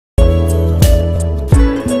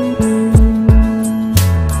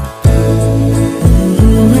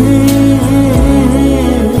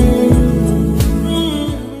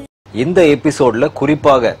இந்த எபிசோட்ல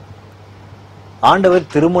குறிப்பாக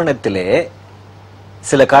ஆண்டவர் திருமணத்திலே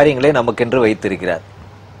சில காரியங்களை நமக்கென்று வைத்திருக்கிறார்.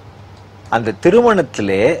 அந்த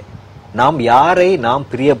திருமணத்திலே நாம் யாரை நாம்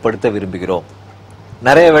பிரியப்படுத்த விரும்புகிறோம்?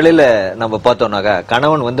 நிறைய வேளையில நம்ம பார்த்தோம்னாக்கா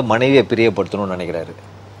கணவன் வந்து மனைவியை பிரியப்படுத்தணும்னு நினைக்கிறாரு,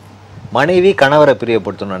 மனைவி கணவரை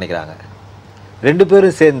பிரியப்படுத்தணும்னு நினைக்கிறாங்க, ரெண்டு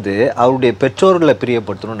பேரும் சேர்ந்து அவருடைய பெற்றோர்களை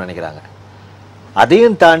பிரியப்படுத்தணும்னு நினைக்கிறாங்க,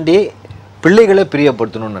 அதையும் தாண்டி பிள்ளைகளை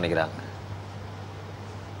பிரியப்படுத்தணும்னு நினைக்கிறாங்க.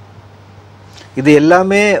 இது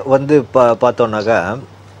எல்லாமே வந்து பார்த்தோம்னாக்கா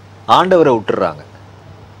ஆண்டவரை விட்டுடுறாங்க.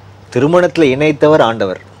 திருமணத்தில் இணைத்தவர்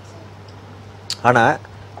ஆண்டவர். ஆனால்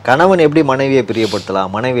கணவன் எப்படி மனைவியை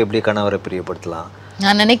பிரியப்படுத்தலாம், மனைவி எப்படி கணவரை பிரியப்படுத்தலாம்?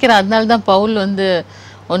 நான் நினைக்கிறேன் அதனால தான் பவுல் வந்து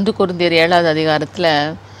 1 கொரிந்தியர் 7வது அதிகாரத்தில்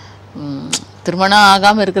திருமணம்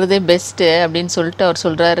ஆகாமல் இருக்கிறதே பெஸ்ட்டு அப்படின்னு சொல்லிட்டு அவர்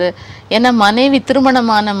சொல்கிறாரு. ஏன்னா மனைவி,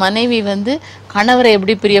 திருமணமான மனைவி வந்து கணவரை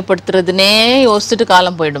எப்படி பிரியப்படுத்துறதுன்னே யோசிச்சுட்டு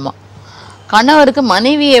காலம் போயிடுமா, கணவருக்கு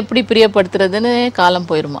மனைவியை எப்படி பிரியப்படுத்துறதுன்னு காலம்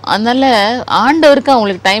போயிடுமா. அதனால ஆண்டவருக்கு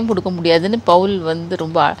அவங்களுக்கு டைம் கொடுக்க முடியாதுன்னு பவுல் வந்து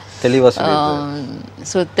ரொம்ப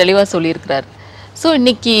தெளிவாக சொல்லியிருக்கிறார். ஸோ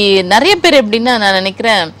இன்னைக்கு நிறைய பேர் எப்படின்னா, நான்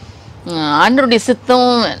நினைக்கிறேன் ஆண்டவருடைய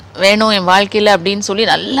சித்தம் வேணும் என் வாழ்க்கையில் அப்படின்னு சொல்லி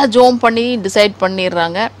நல்லா ஜோம் பண்ணி டிசைட்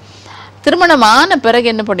பண்ணிடுறாங்க. திருமணம் ஆன பிறகு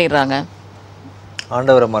என்ன பண்ணிடுறாங்க,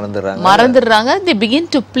 ஆண்டவரை மறந்துடுறாங்க. தி begin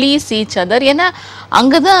to please each other. ஏன்னா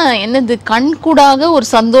அங்கதான் என்னது கண்கூடாக ஒரு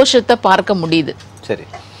சந்தோஷத்தை பார்க்க முடியுது. சரி,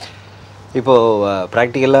 இப்போ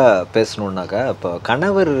ப்ராக்டிக்கலா பேசணும்னாக்கா இப்போ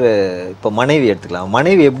கணவர், இப்போ மனைவி எடுத்துக்கலாம்.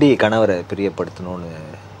 மனைவி எப்படி கணவரை பிரியப்படுத்தணும்னு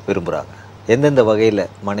விரும்புறாங்க? எந்தெந்த வகையில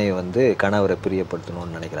மனைவி வந்து கணவரை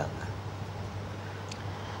பிரியப்படுத்தணும்னு நினைக்கிறாங்க?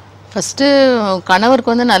 ஃபர்ஸ்ட்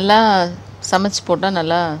கணவருக்கு வந்து நல்லா சமைச்சு போட்டா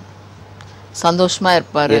நல்லா சந்தோஷமா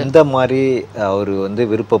இருப்பாரு. எந்த மாதிரி அவரு வந்து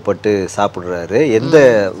விருப்பப்பட்டு சாப்பிடுறாரு, எந்த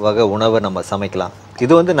வகை உணவை நம்ம சமைக்கலாம்,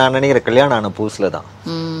 இது வந்து நான் நினைக்கிறேன் கல்யாணம் ஆன புதுசுல தான்.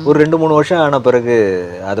 ஒரு 2-3 வருஷம் ஆன பிறகு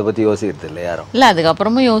அதை பத்தி யோசிக்கிறது இல்லை யாரும். இல்ல,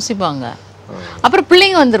 அதுக்கப்புறமும் யோசிப்பாங்க. அப்புறம்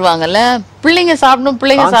பிள்ளைங்க வந்துருவாங்கல்ல, பிள்ளைங்க சாப்பிடணும்,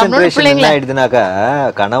 பிள்ளைங்க ஆயிடுதுனாக்கா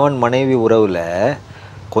கணவன் மனைவி உறவுல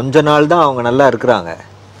கொஞ்ச நாள் தான் அவங்க நல்லா இருக்கிறாங்க.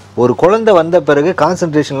 ஒரு குழந்தை வந்த பிறகு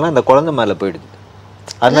கான்சென்ட்ரேஷன்லாம் அந்த குழந்தை மேல போயிடுது.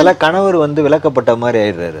 அதனால கணவர் வந்து விளக்கப்பட்ட மாதிரி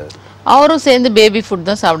ஆயிடுறாரு. அவரும் சேர்ந்து பேபி ஃபுட்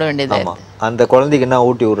தான் சாப்பிட வேண்டியது. ஆமா, அந்த குழந்தைக்கு என்ன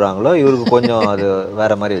ஊட்டி விடுறாங்களோ இவருக்கு கொஞ்சம் அது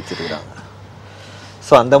வேற மாதிரி வச்சிருக்கிறாங்க.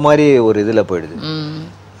 ஸோ அந்த மாதிரி ஒரு இதுல போயிடுது.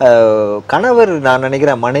 கணவர் நான்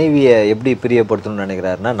நினைக்கிறேன் மனைவியை எப்படி பிரியப்படுத்தணும்னு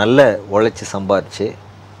நினைக்கிறாருன்னா, நல்ல உழைச்சி சம்பாதிச்சு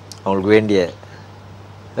அவங்களுக்கு வேண்டிய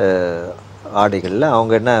ஆடைகளில்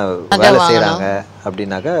அவங்க என்ன வேலை செய்கிறாங்க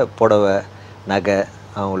அப்படின்னாக்கா புடவை நகை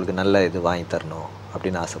அவங்களுக்கு நல்ல இது வாங்கி தரணும்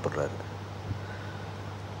அப்படின்னு ஆசைப்படுறாரு.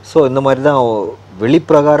 ஸோ இந்த மாதிரி தான்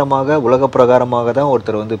வெளிப்பிரகாரமாக உலக பிரகாரமாக தான்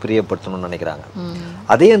ஒருத்தர் வந்து பிரியப்படுத்தணும்னு நினைக்கிறாங்க.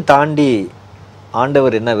 அதையும் தாண்டி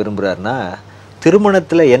ஆண்டவர் என்ன விரும்புகிறாருன்னா,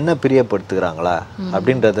 திருமணத்தில் என்ன பிரியப்படுத்துகிறாங்களா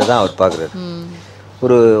அப்படின்றத தான் அவர் பார்க்குறாரு.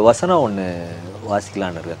 ஒரு வசனம் ஒன்று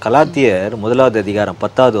வாசிக்கலான்னு இருக்கு. கலாத்தியர் 1வது அதிகாரம்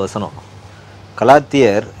 10வது வசனம்.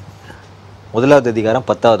 கலாத்தியர் 1வது அதிகாரம்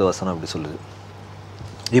 10வது வசனம் அப்படி சொல்லுது,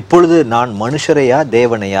 இப்பொழுது நான் மனுஷரையா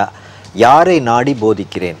தேவனையா யாரை நாடி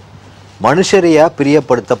போதிக்கிறேன்? மனுஷரையா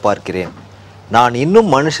பிரியப்படுத்த பார்க்கிறேன்? நான் இன்னும்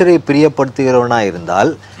மனுஷரை பிரியப்படுத்துகிறவனா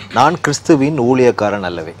இருந்தால் நான் கிறிஸ்துவின் ஊழியக்காரன்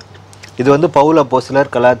அல்லவே. இது வந்து பவுல்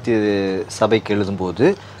அப்போஸ்தலர் கலாத்திய சபைக்கு எழுதும்போது,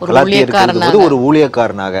 கலாத்தியருக்கு எழுதும்போது ஒரு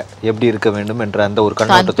ஊழியக்காரனாக எப்படி இருக்க வேண்டும் என்ற அந்த ஒரு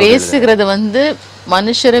கண்ணோட்டத்தோட பேசுகிறது வந்து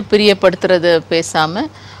மனுஷரை பிரியப்படுத்துறது பேசாம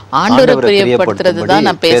ஆண்டவரை பிரியப்படுத்துறது தான்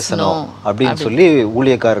நான் பேசணும் அப்படின்னு சொல்லி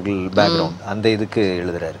ஊழியக்காரர்கள் பேக்ரவுண்ட் அந்த இதுக்கு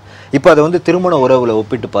எழுதுறாரு. இப்போ அதை வந்து திருமண உறவுல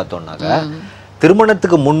ஒப்பிட்டு பார்த்தோம்னாக்க,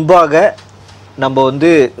 திருமணத்துக்கு முன்பாக நம்ம வந்து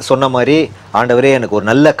சொன்ன மாதிரி ஆண்டவரே எனக்கு ஒரு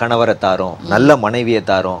நல்ல கணவரை தாரோம், நல்ல மனைவியை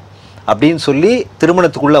தாரோம் அப்படின்னு சொல்லி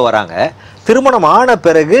திருமணத்துக்குள்ள வராங்க. திருமணம் ஆன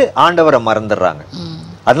பிறகு ஆண்டவரை மறந்துடுறாங்க.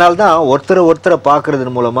 அதனால்தான் ஒருத்தரை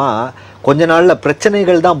பார்க்கறது மூலமா கொஞ்ச நாள்ல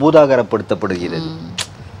பிரச்சனைகள் தான் பூதாகரப்படுத்தப்படுகிறது.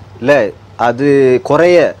 இல்லை, அது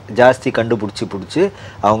குறைய ஜாஸ்தி கண்டுபிடிச்சி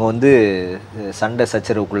அவங்க வந்து சண்டை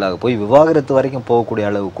சச்சரவுக்குள்ளாக போய் விவாகரத்து வரைக்கும் போகக்கூடிய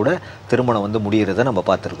அளவு கூட திருமணம் வந்து முடிகிறத நம்ம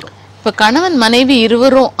பார்த்துருக்குறோம். இப்போ கணவன் மனைவி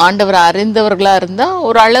இருவரும் ஆண்டவரை அறிந்தவர்களா இருந்தா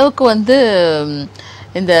ஒரு அளவுக்கு வந்து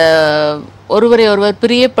இந்த ஒருவரை ஒருவர்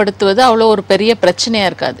பிரியப்படுத்துவது அவ்வளோ ஒரு பெரிய பிரச்சனையா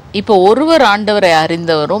இருக்காது. இப்போ ஒருவர் ஆண்டவரை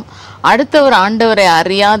அறிந்தவரும் அடுத்தவர் ஆண்டவரை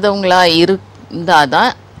அறியாதவங்களா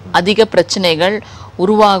இருந்தாதான் அதிக பிரச்சனைகள்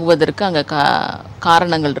உருவாகுவதற்கு அங்கே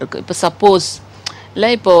காரணங்கள் இருக்குது. இப்போ சப்போஸ் இல்லை,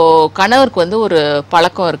 இப்போது கணவருக்கு வந்து ஒரு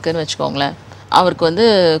பழக்கம் இருக்குதுன்னு வச்சுக்கோங்களேன், அவருக்கு வந்து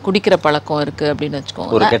குடிக்கிற பழக்கம் இருக்குது அப்படின்னு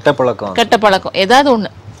வச்சுக்கோங்க, ஒரு கெட்ட பழக்கம் ஏதாவது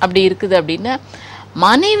ஒன்று அப்படி இருக்குது அப்படின்னா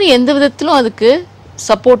மனைவி எந்த விதத்திலும் அதுக்கு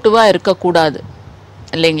சப்போர்ட்டிவாக இருக்கக்கூடாது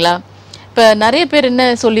இல்லைங்களா? இப்போ நிறைய பேர் என்ன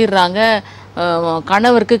சொல்லிடுறாங்க,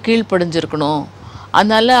 கணவருக்கு கீழ்ப்படிஞ்சிருக்கணும்,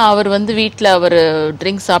 அதனால் அவர் வந்து வீட்டில் அவர்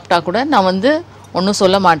ட்ரிங்க்ஸ் சாப்பிட்டா கூட நான் வந்து ஒன்றும்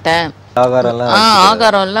சொல்ல மாட்டேன்,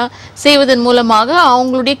 ஆகாரம்லாம் செய்வதன் மூலமாக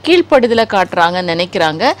அவங்களுடைய கீழ்ப்படுதலை காட்டுறாங்கன்னு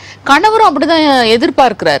நினைக்கிறாங்க. கணவரும் அப்படிதான்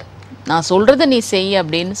எதிர்பார்க்கிறார், நான் சொல்றதை நீ செய்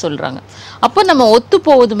அப்படின்னு சொல்றாங்க. அப்போ நம்ம ஒத்து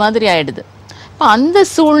போவது மாதிரி ஆயிடுது. இப்போ அந்த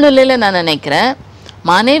சூழ்நிலையில நான் நினைக்கிறேன்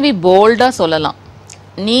மனைவி போல்டா சொல்லலாம்,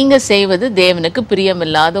 நீங்க செய்வது தேவனுக்கு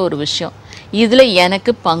பிரியமில்லாத ஒரு விஷயம், இதுல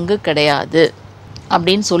எனக்கு பங்கு கிடையாது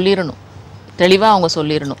அப்படின்னு சொல்லிடணும். தெளிவா அவங்க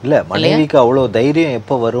சொல்லிடணும். இல்ல மனைவிக்கு அவ்வளவு தைரியம்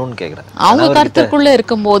எப்ப வரும்னு கேக்குறேன். அவங்க கருத்துக்குள்ள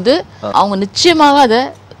இருக்கும்போது அவங்க நிச்சயமாக அதை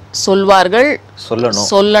சொல்வார்கள்,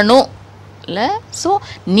 சொல்லணும் இல்ல. சோ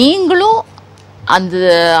நீங்களும் அந்த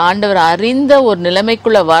ஆண்டவர் அறிந்த ஒரு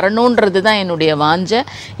நிலைமைக்குள்ள வரணும்ன்றதுதான் என்னுடைய வாஞ்சை.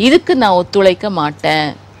 இதுக்கு நான் ஒத்துழைக்க மாட்டேன்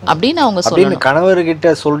அப்படின்னு அவங்க சொல்லணும்.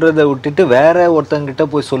 கணவர்கிட்ட சொல்றதை விட்டுட்டு வேற ஒருத்தங்கிட்ட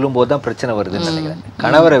போய் சொல்லும் போதுதான் பிரச்சனை வருதுன்னு நினைக்கிறேன்.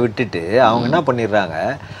 கணவரை விட்டுட்டு அவங்க என்ன பண்ணிடுறாங்க,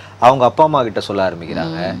 அவங்க அப்பா அம்மா கிட்ட சொல்ல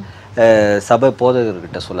ஆரம்பிக்கிறாங்க, சபை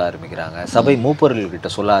போதகர்கிட்ட சொல்ல ஆரம்பிக்கிறாங்க, சபை மூப்பர்கள்கிட்ட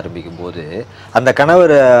சொல்ல ஆரம்பிக்கும் போது அந்த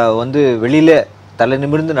கணவரை வந்து வெளியில தலை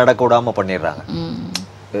நிமிர்ந்து நடக்க விடாம பண்ணிடுறாங்க.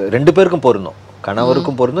 ரெண்டு பேருக்கும் பொருந்தும்,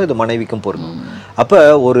 கணவருக்கும் பொருந்தும், இது மனைவிக்கும் பொருந்தும். அப்ப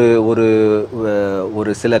ஒரு ஒரு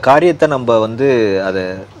ஒரு சில காரியத்தை நம்ம வந்து அதை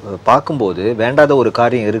பார்க்கும்போது வேண்டாத ஒரு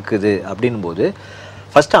காரியம் இருக்குது அப்படின் போது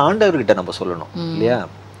ஃபர்ஸ்ட் ஆண்டவர்கிட்ட நம்ம சொல்லணும் இல்லையா.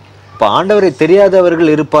 இப்போ ஆண்டவரை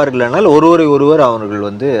தெரியாதவர்கள் இருப்பார்களானால் ஒருவர் அவர்கள்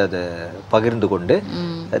வந்து அதை பகிர்ந்து கொண்டு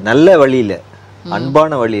நல்ல வழியில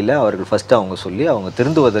அன்பான வழியில அவர்கள் ஃபர்ஸ்ட் அவங்க சொல்லி அவங்க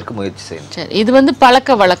திருந்துவதற்கு முயற்சி செய்யணும். சரி, இது வந்து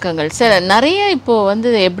பழக்க வழக்கங்கள். சரி, நிறைய இப்போ வந்து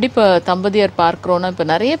எப்படி இப்போ தம்பதியர் பார்க்குறோன்னா, இப்போ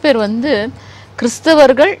நிறைய பேர் வந்து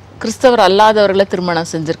கிறிஸ்தவர் அல்லாதவர்களை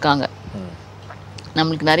திருமணம் செஞ்சுருக்காங்க.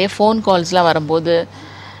 நம்மளுக்கு நிறைய ஃபோன் கால்ஸ்லாம் வரும்போது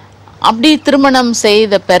அப்படி திருமணம்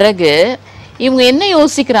செய்த பிறகு இவங்க என்ன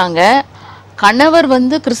யோசிக்கிறாங்க, கணவர்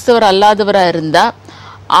வந்து கிறிஸ்தவர் அல்லாதவராக இருந்தால்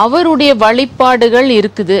அவருடைய வழிபாடுகள்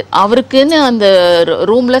இருக்குது, அவருக்குன்னு அந்த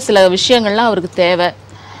ரூமில் சில விஷயங்கள்லாம் அவருக்கு தேவை,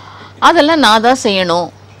 அதெல்லாம் நான் தான் செய்யணும்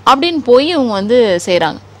அப்படின்னு போய் இவங்க வந்து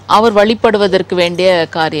செய்கிறாங்க, அவர் வழிபடுவதற்கு வேண்டிய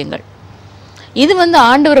காரியங்கள். இது வந்து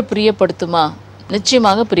ஆண்டவரை பிரியப்படுத்துமா?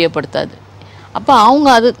 நிச்சயமாக பிரியப்படுத்தாது. அப்போ அவங்க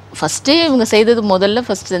அது ஃபஸ்ட்டே இவங்க செய்தது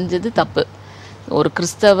ஃபஸ்ட் செஞ்சது தப்பு. ஒரு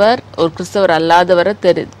கிறிஸ்தவர் அல்லாதவரை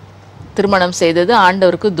திருமணம் செய்தது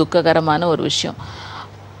ஆண்டவருக்கு துக்ககரமான ஒரு விஷயம்.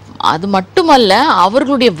 அது மட்டுமல்ல,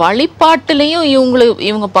 அவர்களுடைய வழிபாட்டிலையும்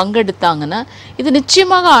இவங்க பங்கெடுத்தாங்கன்னா இது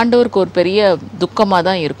நிச்சயமாக ஆண்டவருக்கு ஒரு பெரிய துக்கமாக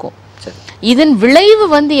தான் இருக்கும். இதன் விளைவு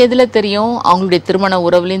வந்து எதில் தெரியும்? அவங்களுடைய திருமண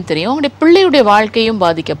உறவுலையும் தெரியும், அவங்களுடைய பிள்ளையுடைய வாழ்க்கையும்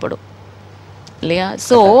பாதிக்கப்படும் இல்லையா.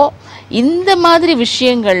 ஸோ இந்த மாதிரி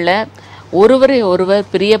விஷயங்களில் ஒருவரை ஒருவர்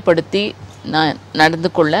பிரியப்படுத்தி நடந்து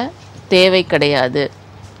கொள்ள தேவை கிடையாது.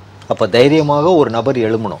 அப்போ தைரியமாக ஒரு நபர்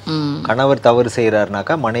எழுமணும். கணவர் தவறு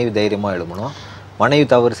செய்கிறாருனாக்கா மனைவி தைரியமாக எழுமணும், மனைவி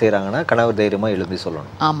தவறு செய்கிறாங்கன்னா கணவர் தைரியமாக எழுப்பி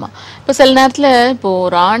சொல்லணும். ஆமாம். இப்போ சில நேரத்தில் இப்போ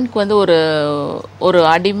ஒரு ஆணுக்கு வந்து ஒரு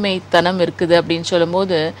அடிமைத்தனம் இருக்குது அப்படின்னு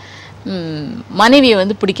சொல்லும்போது மனைவியை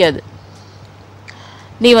வந்து பிடிக்காது.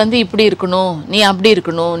 நீ வந்து இப்படி இருக்கணும், நீ அப்படி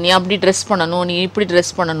இருக்கணும், நீ அப்படி ட்ரெஸ் பண்ணணும், நீ இப்படி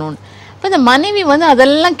ட்ரெஸ் பண்ணணும்னு. இப்போ இந்த மனைவி வந்து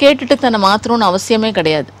அதெல்லாம் கேட்டுட்டு தன்னை மாற்றணும்னு அவசியமே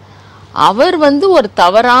கிடையாது. அவர் வந்து ஒரு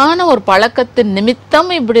தவறான ஒரு பழக்கத்தின் நிமித்தம்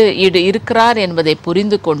இப்படி இருக்கிறார் என்பதை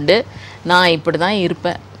புரிந்து கொண்டு நான் இப்படி தான்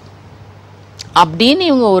இருப்பேன் அப்படின்னு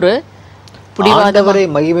இவங்க ஒரு ஆண்டவரை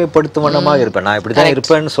மகிமைப்படுத்தும் வண்ணமாக இருப்பேன், நான் இப்படிதான்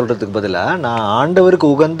இருப்பேன்னு சொல்றதுக்கு பதிலாக நான்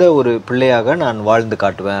ஆண்டவருக்கு உகந்த ஒரு பிள்ளையாக நான் வாழ்ந்து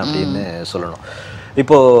காட்டுவேன் அப்படின்னு சொல்லணும்.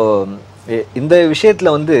 இப்போ இந்த விஷயத்துல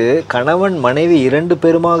வந்து கணவன் மனைவி இரண்டு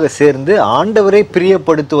பேருமாக சேர்ந்து ஆண்டவரை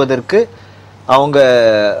பிரியப்படுத்துவதற்கு அவங்க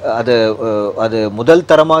அது முதல்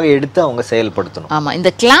தரமாக எடுத்து அவங்க செயல்படுத்தணும். ஆமா, இந்த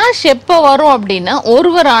கிளாஷ் எப்போ வரும் அப்படின்னா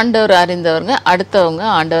ஒருவர் ஆண்டவர் அறிந்தவங்க அடுத்தவங்க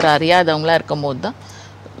ஆண்டவர் அறியாதவங்களா இருக்கும் போது தான்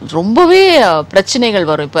ரொம்பவே பிரச்சனைகள்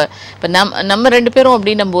வரும். இப்போ நம்ம ரெண்டு பேரும்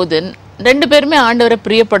அப்படின்னும் போது ரெண்டு பேருமே ஆண்டவரை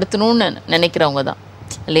பிரியப்படுத்தணும்னு நினைக்கிறவங்க தான்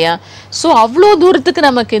இல்லையா. ஸோ அவ்வளோ தூரத்துக்கு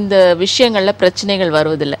நமக்கு இந்த விஷயங்கள்ல பிரச்சனைகள்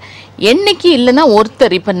வருவதில்லை. என்னைக்கு இல்லைன்னா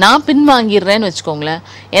ஒருத்தர் இப்போ நான் பின்வாங்கிடுறேன்னு வச்சுக்கோங்களேன்,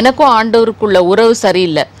 எனக்கும் ஆண்டவருக்குள்ள உறவு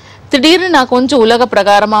சரியில்லை, திடீர்னு நான் கொஞ்சம் உலக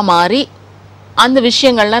பிரகாரமாக மாறி அந்த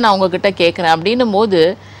விஷயங்கள்லாம் நான் உங்ககிட்ட கேட்குறேன் அப்படின்னும் போது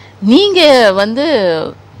நீங்கள் வந்து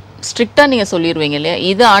ஸ்ட்ரிக்டாக நீங்கள் சொல்லிடுவீங்க இல்லையா,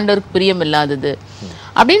 இது ஆண்டவருக்கு பிரியம் இல்லாதது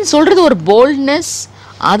அப்படின்னு சொல்கிறது ஒரு போல்ட்னஸ்.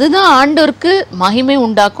 அதுதான் ஆண்டவருக்கு மகிமை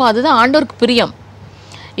உண்டாக்கும், அதுதான் ஆண்டவருக்கு பிரியம்.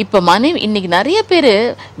 இப்போ மனைவி இன்னைக்கு நிறைய பேர்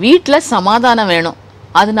வீட்டில் சமாதானம் வேணும்,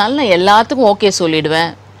 அதனால நான் எல்லாத்துக்கும் ஓகே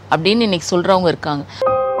சொல்லிடுவேன் அப்படின்னு இன்னைக்கு சொல்கிறவங்க இருக்காங்க.